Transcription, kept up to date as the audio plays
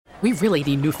We really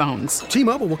need new phones.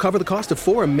 T-Mobile will cover the cost of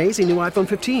 4 amazing new iPhone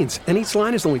 15s, and each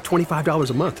line is only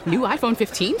 $25 a month. New iPhone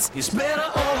 15s? It's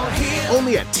better over here.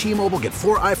 Only at T-Mobile, get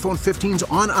 4 iPhone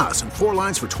 15s on us and 4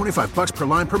 lines for $25 per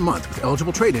line per month with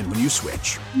eligible trade-in when you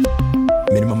switch.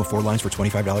 Minimum of 4 lines for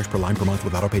 $25 per line per month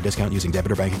with autopay discount using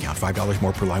debit or bank account. $5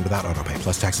 more per line without autopay,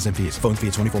 plus taxes and fees. Phone fee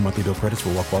at 24 monthly bill credits for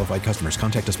well-qualified customers.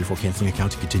 Contact us before canceling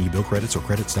account to continue bill credits or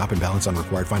credit stop and balance on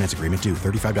required finance agreement due.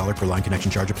 $35 per line connection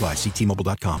charge applies. See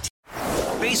T-Mobile.com.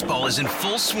 Baseball is in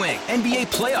full swing. NBA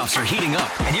playoffs are heating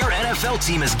up, and your NFL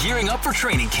team is gearing up for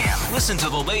training camp. Listen to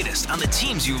the latest on the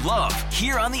teams you love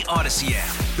here on the Odyssey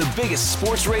app. The biggest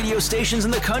sports radio stations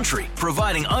in the country,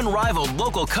 providing unrivaled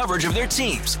local coverage of their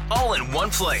teams, all in one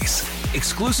place.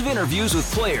 Exclusive interviews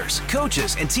with players,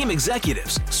 coaches, and team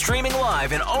executives, streaming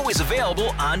live and always available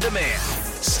on demand.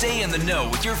 Stay in the know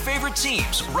with your favorite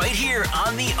teams right here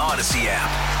on the Odyssey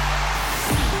app.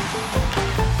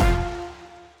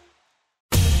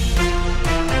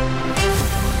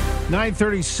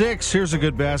 .936, here's a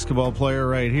good basketball player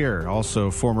right here. Also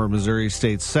former Missouri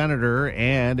State Senator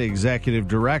and Executive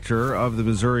Director of the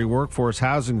Missouri Workforce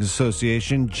Housing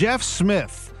Association, Jeff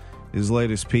Smith. His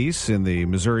latest piece in the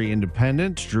Missouri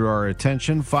Independent drew our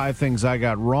attention. 5 things I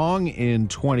got wrong in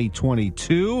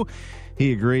 2022.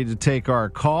 He agreed to take our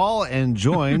call and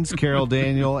joins Carol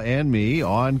Daniel and me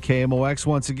on KMOX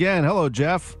once again. Hello,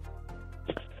 Jeff.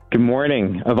 Good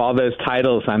morning. Of all those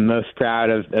titles, I'm most proud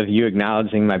of you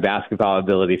acknowledging my basketball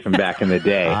ability from back in the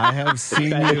day. I have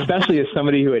seen you. Especially as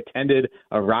somebody who attended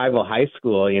a rival high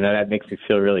school, that makes me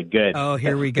feel really good. Oh,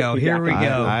 here we go. Here we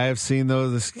go. I have seen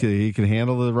those. He can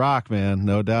handle the rock, man.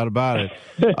 No doubt about it.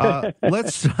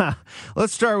 Let's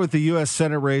start with the U.S.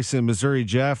 Senate race in Missouri,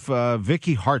 Jeff.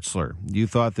 Vicky Hartzler, you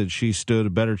thought that she stood a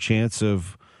better chance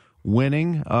of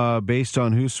winning based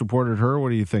on who supported her. What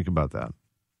do you think about that?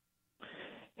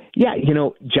 Yeah,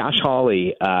 Josh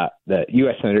Hawley, the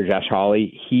U.S. Senator Josh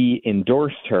Hawley, he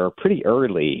endorsed her pretty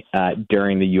early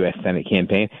during the U.S. Senate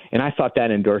campaign, and I thought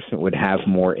that endorsement would have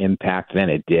more impact than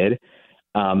it did.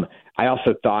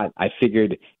 I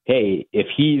figured, hey, if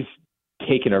he's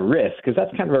taken a risk, because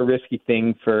that's kind of a risky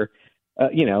thing for a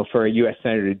U.S.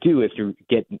 senator to do, is to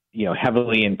get,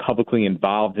 heavily and publicly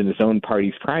involved in his own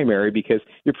party's primary, because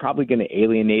you're probably going to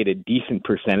alienate a decent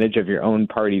percentage of your own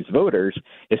party's voters,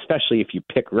 especially if you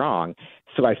pick wrong.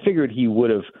 So I figured he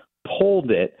would have polled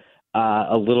it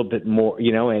a little bit more,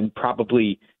 and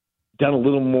probably done a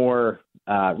little more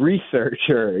research,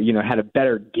 or, had a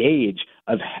better gauge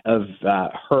of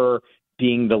her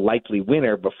being the likely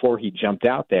winner before he jumped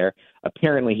out there.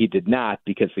 Apparently he did not,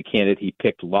 because the candidate he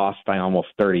picked lost by almost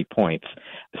 30 points.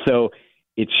 So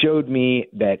it showed me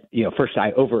that, first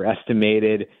I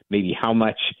overestimated maybe how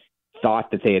much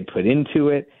thought that they had put into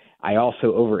it. I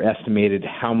also overestimated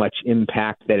how much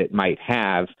impact that it might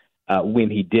have when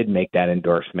he did make that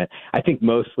endorsement. I think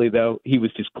mostly, though, he was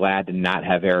just glad to not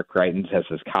have Eric Greitens as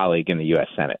his colleague in the U.S.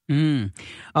 Senate.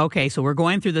 Okay, so we're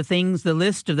going through the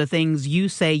list of the things you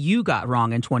say you got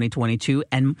wrong in 2022,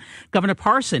 and Governor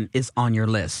Parson is on your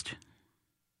list.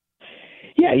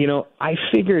 Yeah, I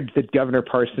figured that Governor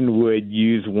Parson would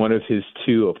use one of his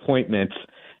 2 appointments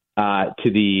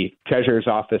to the Treasurer's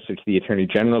office or to the Attorney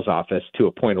General's office to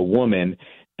appoint a woman,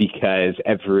 because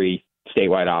every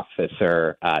statewide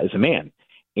officer is a man.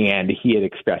 And he had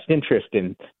expressed interest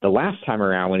in the last time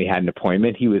around when he had an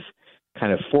appointment. He was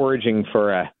kind of foraging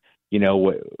for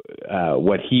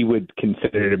what he would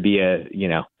consider to be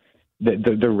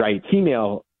the right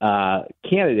female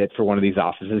candidate for one of these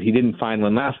offices. He didn't find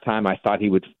one last time. I thought he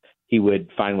would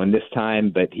find one this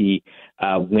time, but he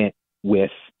went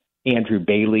with Andrew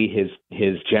Bailey,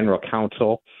 his general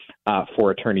counsel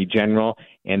for Attorney General,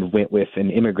 and went with an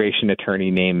immigration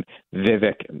attorney named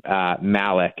Vivek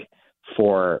Malik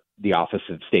for the Office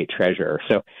of State Treasurer.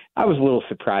 So I was a little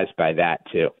surprised by that,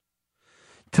 too.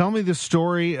 Tell me the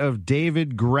story of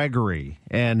David Gregory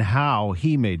and how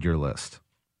he made your list.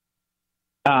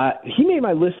 He made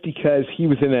my list because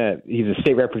he's a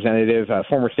state representative, a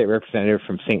former state representative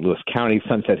from St. Louis County,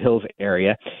 Sunset Hills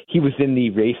area. He was in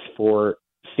the race for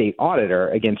state auditor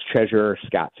against Treasurer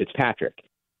Scott Fitzpatrick.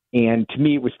 And to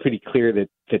me, it was pretty clear that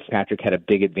Fitzpatrick had a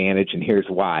big advantage, and here's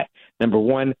why. Number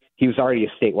one, he was already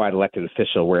a statewide elected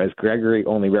official, whereas Gregory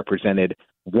only represented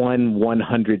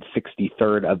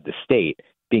 1/163rd of the state,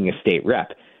 being a state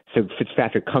rep. So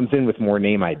Fitzpatrick comes in with more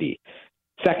name ID.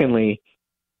 Secondly,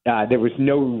 there was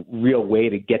no real way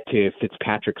to get to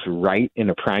Fitzpatrick's right in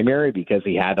a primary, because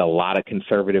he had a lot of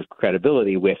conservative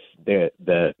credibility with the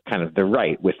kind of the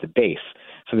right, with the base.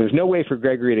 So there's no way for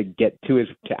Gregory to get to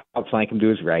outflank him to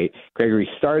his right. Gregory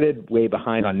started way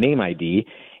behind on name ID,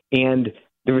 and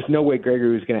there was no way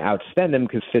Gregory was going to outspend him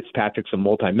because Fitzpatrick's a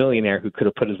multimillionaire who could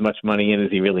have put as much money in as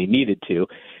he really needed to.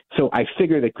 So I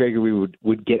figured that Gregory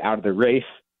would get out of the race,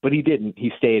 but he didn't.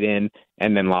 He stayed in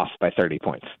and then lost by 30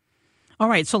 points. All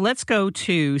right, so let's go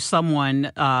to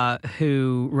someone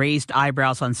who raised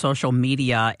eyebrows on social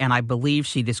media, and I believe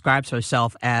she describes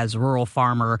herself as rural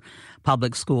farmer,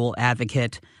 public school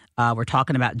advocate. We're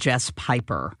talking about Jess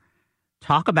Piper.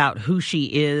 Talk about who she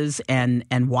is and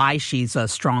why she's a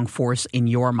strong force in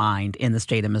your mind in the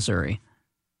state of Missouri.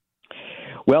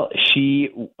 Well, she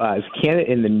is a candidate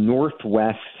in the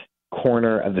northwest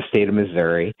corner of the state of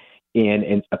Missouri,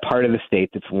 in a part of the state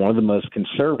that's one of the most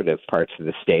conservative parts of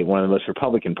the state, one of the most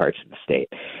Republican parts of the state.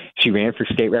 She ran for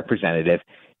state representative.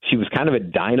 She was kind of a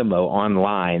dynamo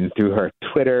online through her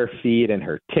Twitter feed and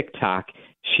her TikTok.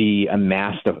 She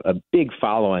amassed a big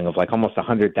following of like almost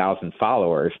 100,000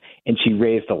 followers, and she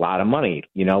raised a lot of money,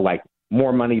 like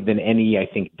more money than any, I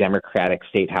think, Democratic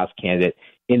state house candidate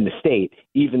in the state,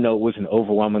 even though it was an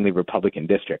overwhelmingly Republican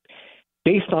district.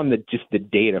 Based on just the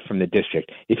data from the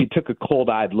district, if you took a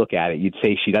cold-eyed look at it, you'd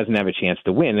say she doesn't have a chance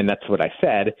to win, and that's what I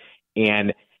said.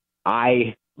 And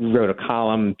I wrote a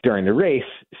column during the race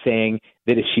saying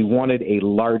that if she wanted a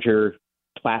larger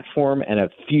platform and a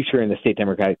future in the state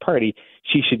Democratic Party,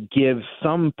 she should give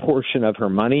some portion of her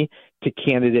money to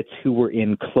candidates who were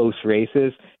in close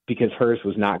races because hers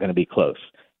was not going to be close.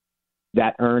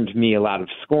 That earned me a lot of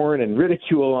scorn and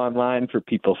ridicule online for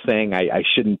people saying I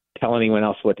shouldn't tell anyone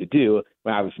else what to do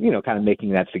when I was, kind of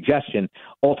making that suggestion.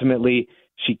 Ultimately,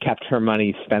 she kept her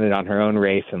money, spent it on her own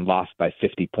race, and lost by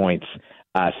 50 points,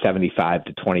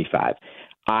 75-25.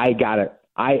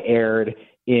 I erred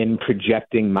in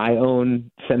projecting my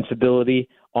own sensibility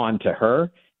onto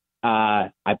her.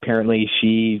 Apparently,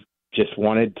 she just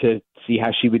wanted to see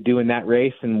how she would do in that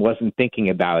race and wasn't thinking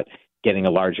about getting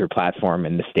a larger platform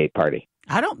in the state party.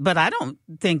 I don't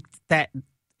think that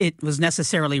it was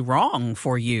necessarily wrong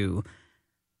for you.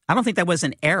 I don't think that was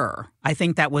an error. I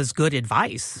think that was good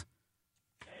advice.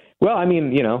 Well, I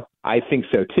mean, I think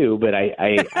so too, but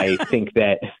I think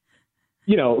that,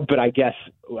 but I guess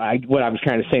what I was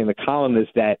trying to say in the column is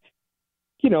that,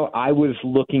 I was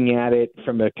looking at it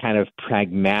from a kind of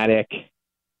pragmatic,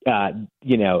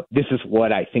 this is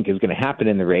what I think is going to happen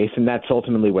in the race, and that's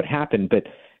ultimately what happened. But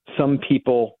some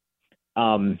people,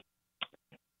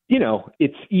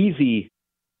 it's easy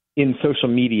in social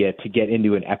media to get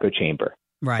into an echo chamber,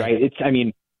 right? That's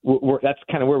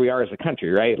kind of where we are as a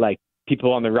country, right? Like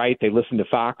people on the right, they listen to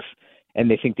Fox and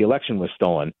they think the election was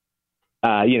stolen.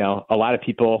 A lot of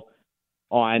people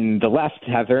on the left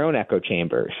have their own echo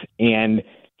chambers and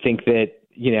think that,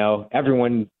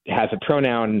 everyone has a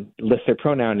pronoun, lists their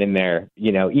pronoun in their,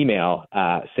 email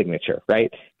signature,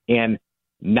 right? And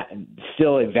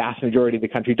still a vast majority of the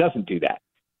country doesn't do that.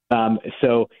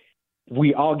 So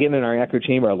we all get in our echo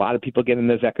chamber. A lot of people get in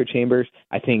those echo chambers.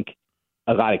 I think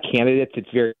a lot of candidates, it's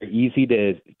very easy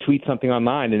to tweet something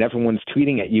online and everyone's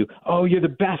tweeting at you, oh, you're the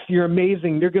best, you're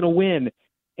amazing, you're going to win.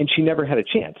 And she never had a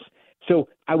chance. So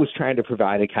I was trying to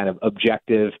provide a kind of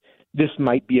objective, this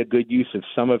might be a good use of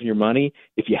some of your money.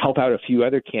 If you help out a few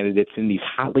other candidates in these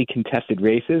hotly contested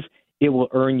races, it will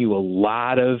earn you a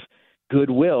lot of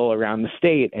goodwill around the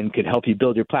state and could help you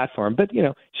build your platform. But,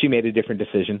 she made a different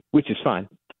decision, which is fine.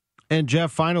 And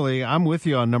Jeff, finally, I'm with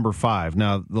you on number 5.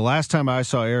 Now, the last time I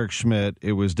saw Eric Schmidt,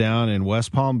 it was down in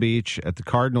West Palm Beach at the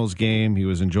Cardinals game. He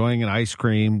was enjoying an ice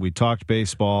cream. We talked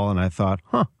baseball, and I thought,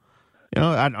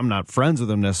 I'm not friends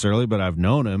with him necessarily, but I've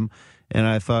known him. And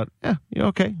I thought,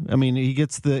 okay. I mean, he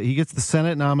gets the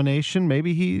Senate nomination.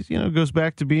 Maybe he, goes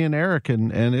back to being Eric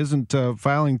and isn't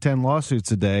filing 10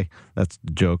 lawsuits a day. That's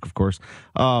a joke, of course.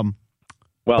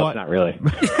 It's not really.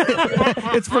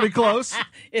 It's pretty close.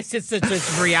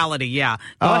 It's reality. Yeah.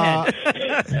 Go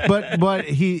ahead. But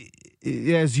he,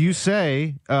 as you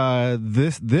say,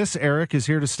 this Eric is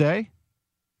here to stay.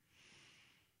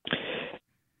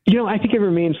 I think it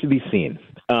remains to be seen.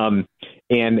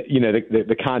 And,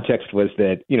 the context was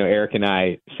that, Eric and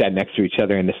I sat next to each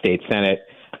other in the state Senate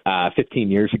 15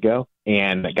 years ago,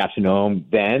 and I got to know him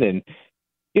then. And,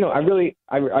 I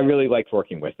really liked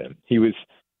working with him. He was,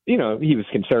 he was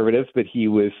conservative, but he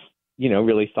was,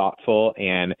 really thoughtful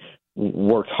and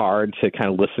worked hard to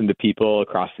kind of listen to people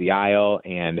across the aisle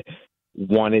and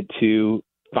wanted to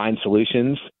find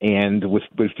solutions and was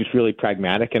just really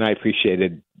pragmatic. And I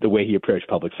appreciated the way he approached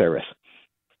public service.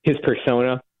 His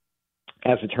persona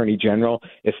as Attorney General,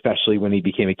 especially when he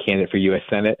became a candidate for U.S.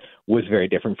 Senate, was very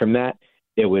different from that.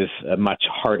 It was a much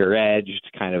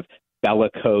harder-edged, kind of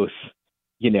bellicose,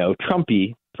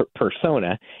 Trumpy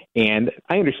persona. And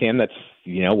I understand that's,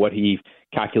 what he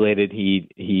calculated he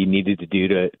needed to do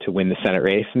to win the Senate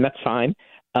race, and that's fine.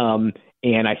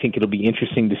 And I think it'll be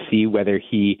interesting to see whether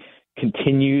he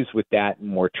continues with that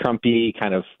more Trumpy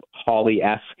kind of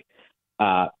Hawley-esque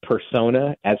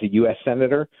persona as a U.S.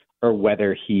 senator, or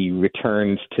whether he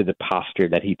returns to the posture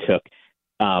that he took,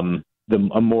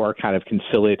 a more kind of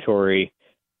conciliatory,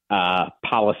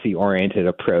 policy-oriented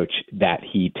approach that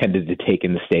he tended to take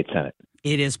in the state Senate.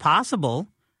 It is possible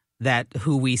that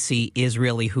who we see is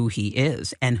really who he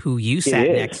is, and who you sat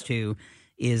next to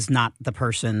is not the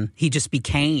person. He just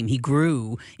he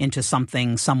grew into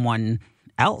someone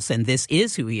else, and this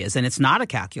is who he is, and it's not a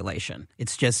calculation.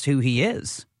 It's just who he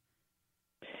is.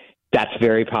 That's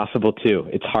very possible, too.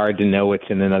 It's hard to know what's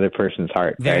in another person's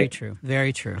heart. Very right? true.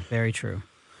 Very true. Very true.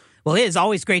 Well, it is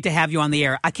always great to have you on the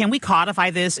air. Can we codify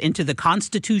this into the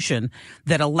Constitution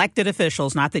that elected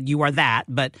officials, not that you are that,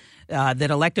 but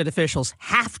that elected officials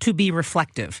have to be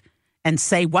reflective and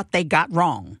say what they got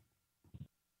wrong?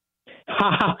 Well,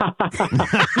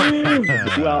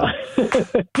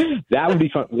 that would be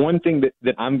fun. One thing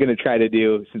that I'm going to try to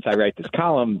do, since I write this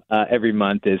column every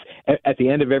month, is at the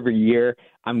end of every year,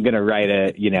 I'm going to write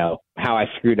how I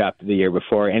screwed up the year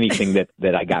before, anything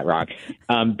that I got wrong.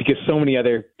 Because so many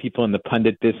other people in the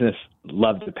pundit business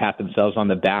love to pat themselves on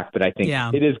the back, but I think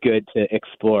it is good to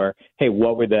explore, hey,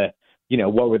 what were the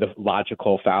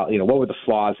logical what were the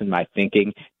flaws in my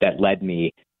thinking that led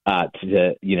me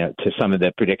to some of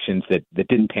the predictions that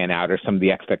didn't pan out, or some of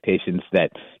the expectations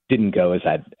that didn't go as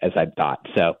I thought.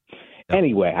 So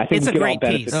anyway, I think we could all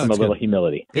benefit from a little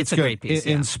humility. It's a great piece.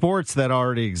 In sports that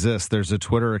already exists, there's a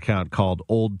Twitter account called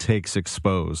Old Takes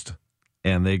Exposed,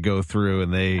 and they go through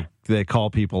and they call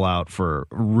people out for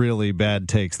really bad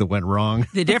takes that went wrong.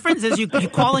 The difference is you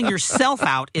calling yourself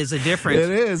out is a different. It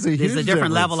is a huge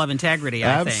different level of integrity.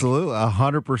 Absolutely,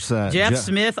 100%. Jeff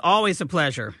Smith, always a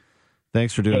pleasure.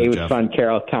 Thanks for doing it, It was Jeff. fun,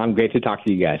 Carol, Tom. Great to talk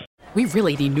to you guys. We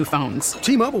really need new phones.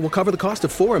 T-Mobile will cover the cost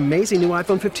of 4 amazing new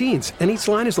iPhone 15s, and each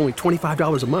line is only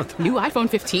 $25 a month. New iPhone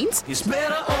 15s? It's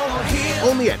better over here.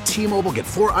 Only at T-Mobile, get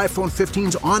 4 iPhone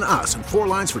 15s on us and 4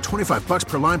 lines for $25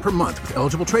 per line per month with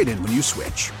eligible trade-in when you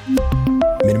switch.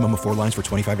 Minimum of 4 lines for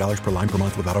 $25 per line per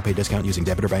month with autopay discount using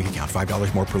debit or bank account.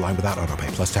 $5 more per line without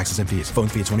autopay, plus taxes and fees. Phone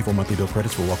fee at 24 monthly bill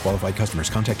credits for well-qualified customers.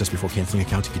 Contact us before canceling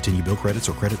account to continue bill credits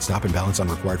or credit stop and balance on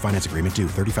required finance agreement due.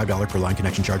 $35 per line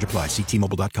connection charge applies. See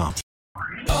T-Mobile.com.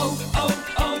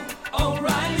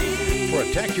 O'Reilly.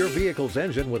 Protect your vehicle's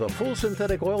engine with a full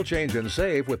synthetic oil change and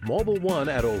save with Mobil 1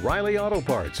 at O'Reilly Auto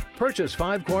Parts. Purchase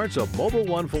 5 quarts of Mobil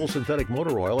 1 full synthetic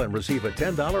motor oil and receive a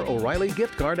 $10 O'Reilly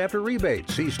gift card after rebate.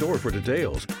 See store for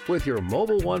details. With your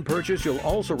Mobil 1 purchase, you'll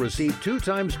also receive 2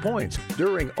 times points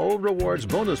during O Rewards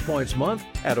Bonus Points Month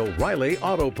at O'Reilly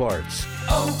Auto Parts.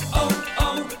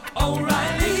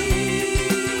 O'Reilly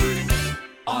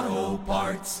Auto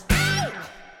Parts.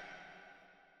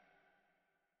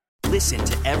 Listen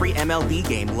to every MLB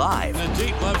game live. In the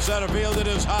deep left center field, it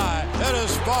is high, it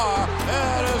is far,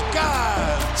 it is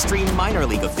gone. Stream minor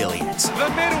league affiliates. The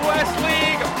Midwest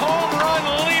League home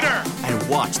run leader. And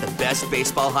watch the best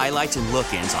baseball highlights and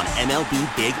look-ins on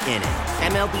MLB Big Inning.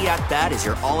 MLB At Bat is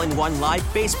your all-in-one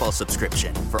live baseball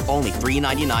subscription for only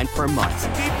 $3.99 per month.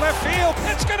 Deep left field,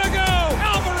 it's gonna go.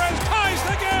 Alvarez ties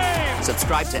the game.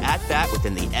 Subscribe to At Bat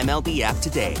within the MLB app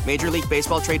today. Major League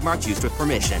Baseball trademarks used with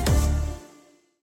permission.